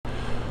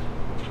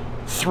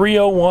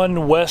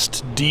301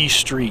 West D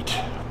Street,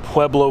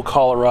 Pueblo,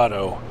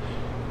 Colorado.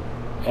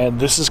 And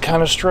this is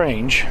kind of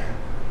strange.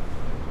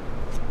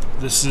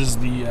 This is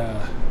the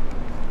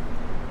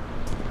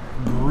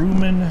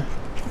Grumman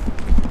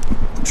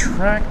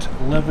Tracked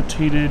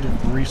Levitated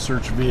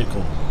Research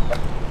Vehicle,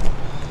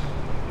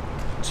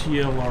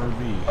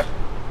 TLRV.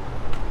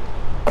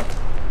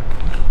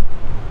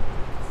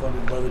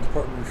 Funded by the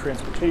Department of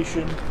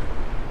Transportation,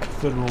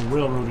 Federal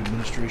Railroad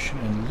Administration,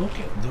 and look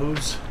at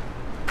those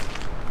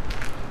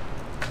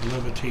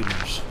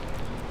levitators.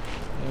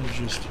 That is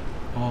just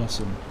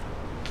awesome.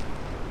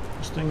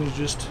 This thing is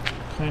just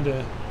kind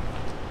of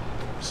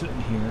sitting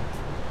here.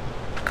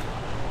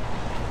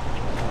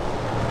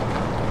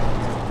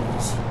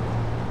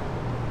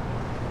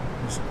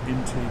 This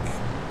intake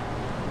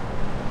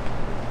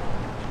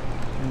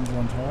pins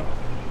on top.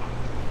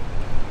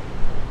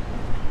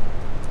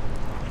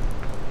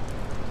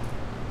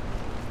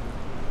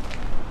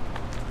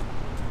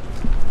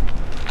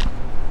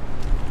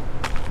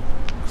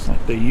 Looks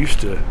like they used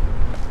to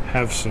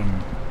have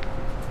some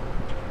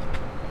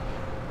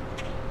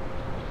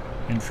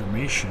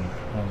information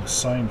on the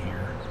sign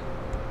here.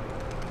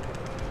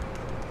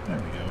 There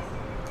we go.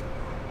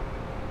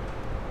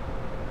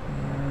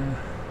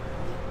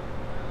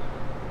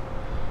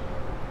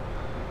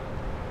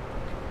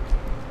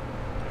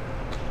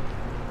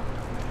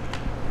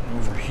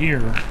 Over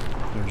here,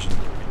 there's an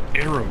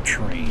aero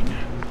train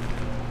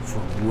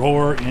for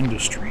Rohr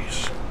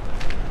Industries.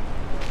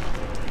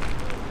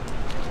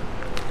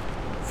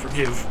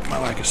 Forgive my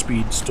lack of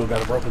speed, still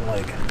got a broken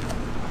leg.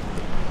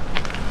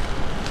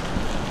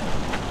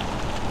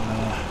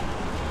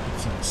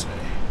 What's that say?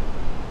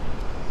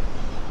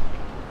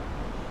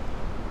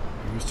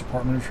 U.S.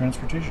 Department of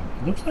Transportation.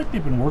 It looks like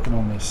they've been working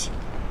on this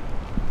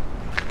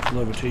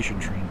levitation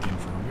train thing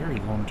for a very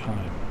long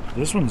time.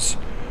 This one's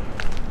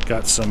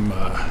got some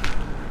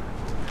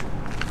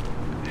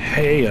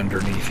hay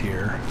underneath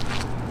here.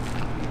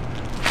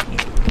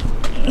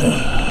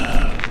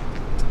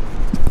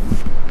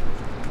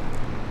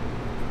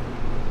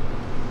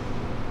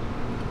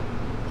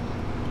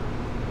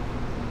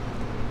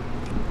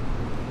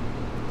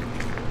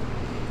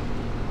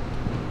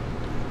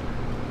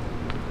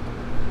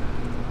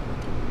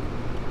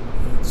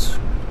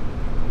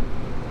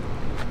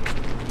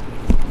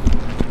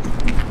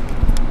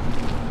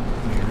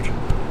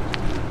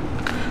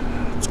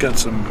 It's got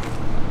some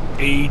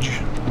age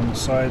on the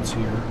sides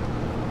here.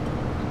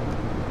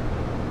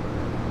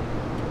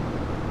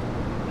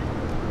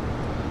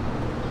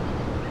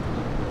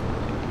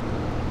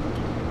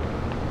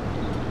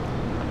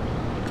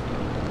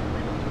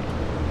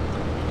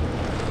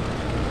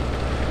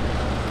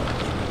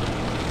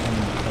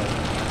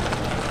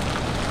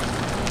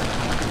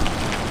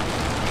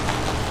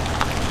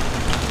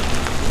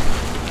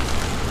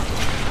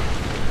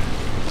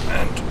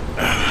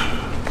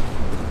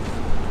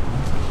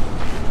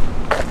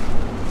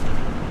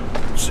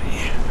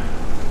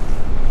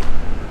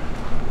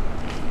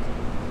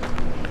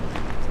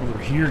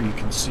 Here you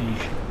can see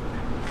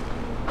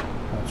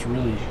how it's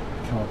really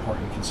come apart.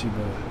 You can see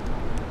the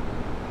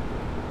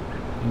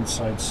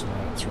inside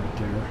slats right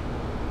there.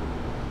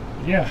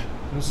 But yeah,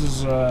 this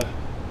is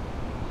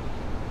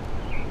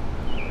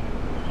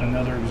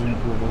another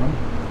example of one.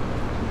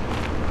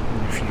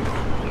 And if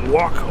you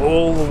walk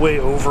all the way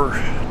over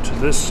to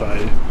this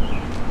side,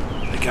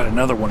 they got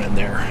another one in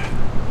there.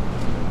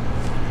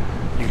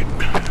 You can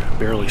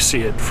barely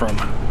see it from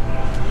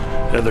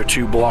the other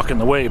two blocking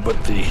the way,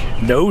 but the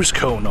nose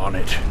cone on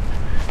it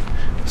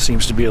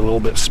seems to be a little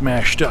bit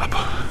smashed up.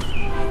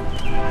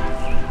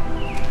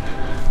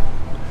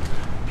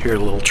 Hear a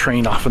little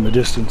train off in the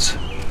distance.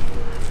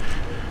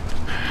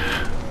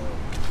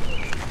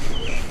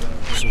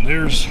 So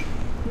there's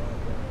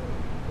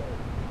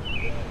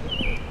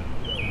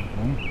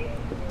one.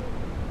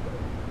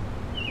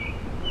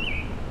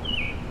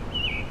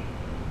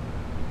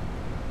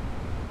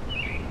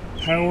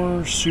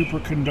 Power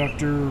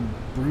superconductor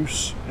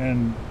Bruce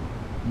and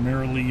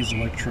Marilees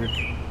Electric,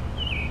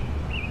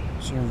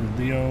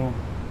 Server Leo,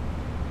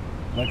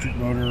 electric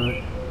motor,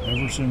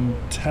 Everson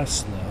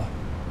Tesla,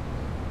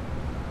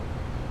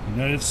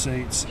 United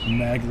States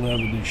Maglev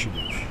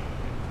Initiative.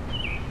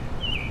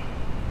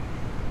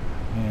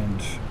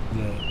 And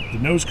the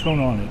nose cone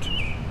on it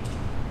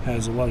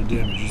has a lot of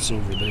damage. It's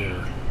over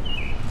there.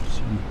 Let's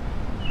see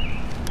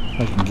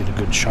if I can get a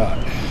good shot.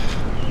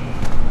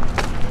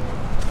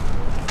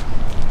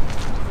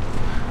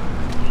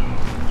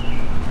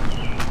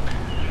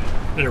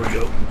 There we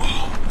go.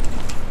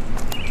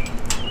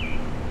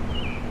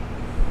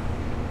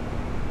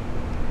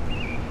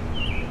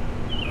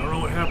 I don't know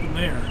what happened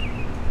there.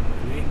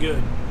 It ain't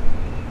good.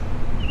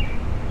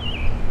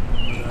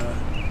 But,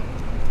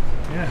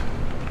 yeah.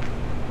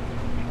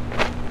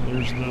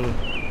 There's the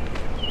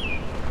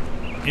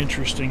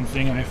interesting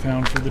thing I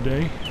found for the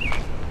day.